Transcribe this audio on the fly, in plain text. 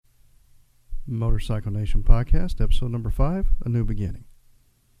Motorcycle Nation Podcast, episode number 5, A New Beginning.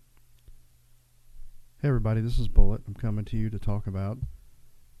 Hey everybody, this is Bullet. I'm coming to you to talk about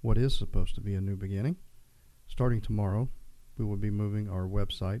what is supposed to be a new beginning. Starting tomorrow, we will be moving our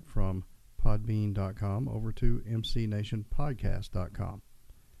website from podbean.com over to mcnationpodcast.com.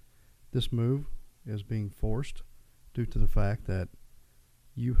 This move is being forced due to the fact that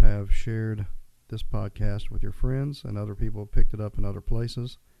you have shared this podcast with your friends and other people have picked it up in other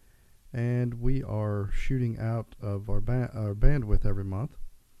places. And we are shooting out of our bandwidth every month,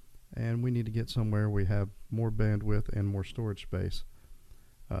 and we need to get somewhere we have more bandwidth and more storage space.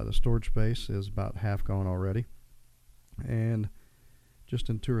 The storage space is about half gone already, and just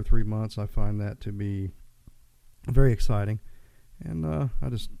in 2 or 3 months I find that to be very exciting. And I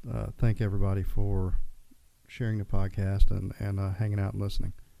just thank everybody for sharing the podcast and hanging out and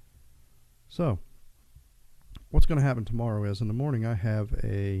listening. So what's going to happen tomorrow is in the morning I have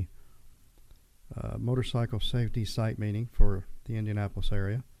a motorcycle safety site meeting for the Indianapolis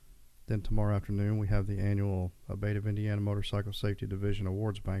area. Then tomorrow afternoon we have the annual Abate of Indiana Motorcycle Safety Division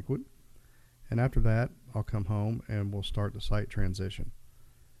Awards Banquet. And after that I'll come home and we'll start the site transition.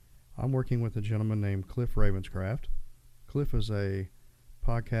 I'm working with a gentleman named Cliff Ravenscraft. Cliff is a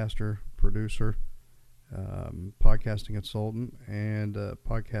podcaster, producer, podcasting consultant, and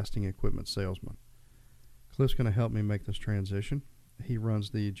podcasting equipment salesman. Cliff's going to help me make this transition. He runs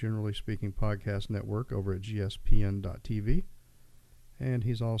the Generally Speaking Podcast Network over at gspn.tv, and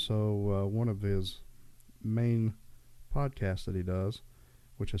he's also one of his main podcasts that he does,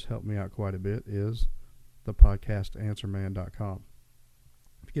 which has helped me out quite a bit, is the podcastanswerman.com.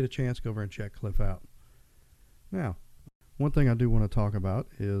 If you get a chance, go over and check Cliff out. Now, one thing I do want to talk about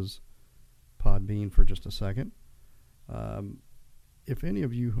is Podbean for just a second. If any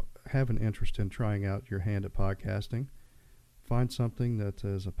of you have an interest in trying out your hand at podcasting, find something that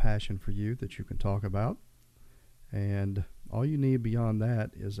is a passion for you that you can talk about. And all you need beyond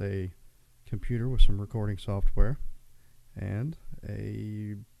that is a computer with some recording software and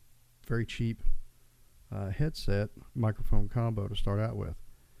a very cheap headset microphone combo to start out with.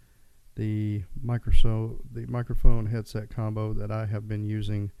 The microphone headset combo that I have been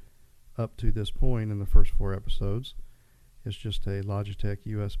using up to this point in the first 4 episodes is just a Logitech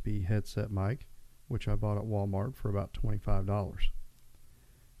USB headset mic, which I bought at Walmart for about $25.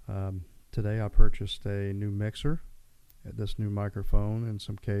 Today I purchased a new mixer, this new microphone, and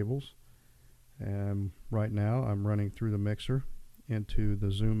some cables. And right now I'm running through the mixer into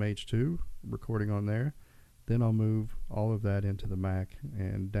the Zoom H2, recording on there. Then I'll move all of that into the Mac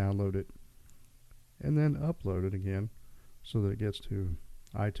and download it, and then upload it again so that it gets to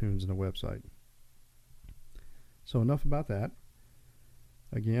iTunes and the website. So enough about that.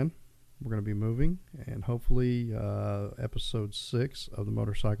 Again, we're going to be moving, and hopefully episode 6 of the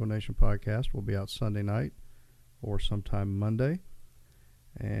Motorcycle Nation podcast will be out Sunday night or sometime Monday.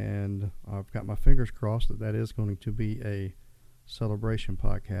 And I've got my fingers crossed that that is going to be a celebration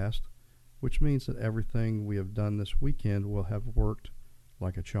podcast, which means that everything we have done this weekend will have worked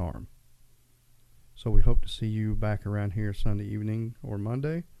like a charm. So we hope to see you back around here Sunday evening or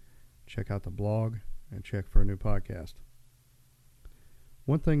Monday. Check out the blog and check for a new podcast.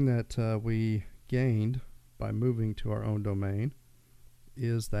 One thing that we gained by moving to our own domain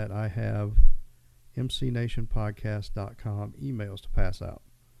is that I have mcnationpodcast.com emails to pass out.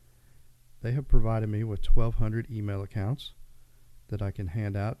 They have provided me with 1,200 email accounts that I can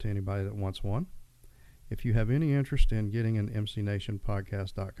hand out to anybody that wants one. If you have any interest in getting an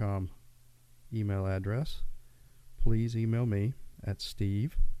mcnationpodcast.com email address, please email me at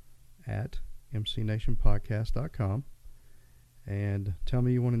steve@mcnationpodcast.com and tell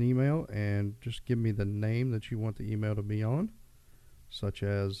me you want an email, and just give me the name that you want the email to be on, such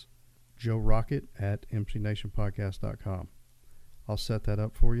as Joe Rocket at mcnationpodcast.com. I'll set that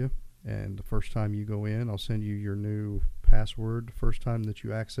up for you, and the first time you go in, I'll send you your new password. The first time that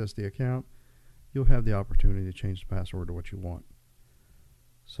you access the account, you'll have the opportunity to change the password to what you want.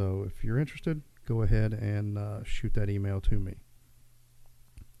 So if you're interested, go ahead and shoot that email to me.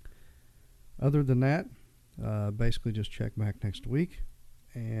 Other than that, basically just check back next week.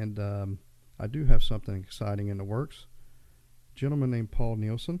 And I do have something exciting in the works. A gentleman named Paul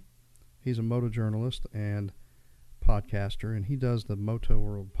Nielsen. He's a moto journalist and podcaster, and he does the Moto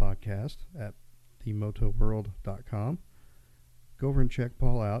World podcast at themotoworld.com. Go over and check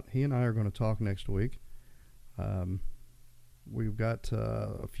Paul out. He and I are going to talk next week. We've got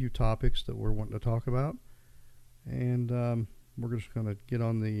a few topics that we're wanting to talk about, and we're just going to get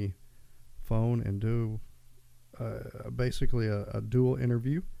on the phone and do basically a dual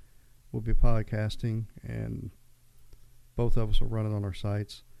interview. We'll be podcasting, and both of us will run it on our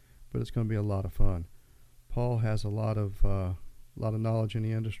sites. but it's going to be a lot of fun. Paul has a lot of knowledge in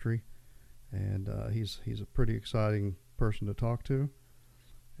the industry, and he's a pretty exciting person to talk to.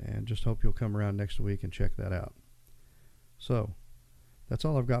 And just hope you'll come around next week and check that out. So that's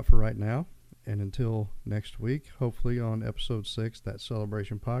all I've got for right now. And until next week, hopefully on episode 6, that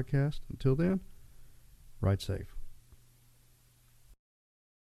Celebration podcast. Until then, ride safe.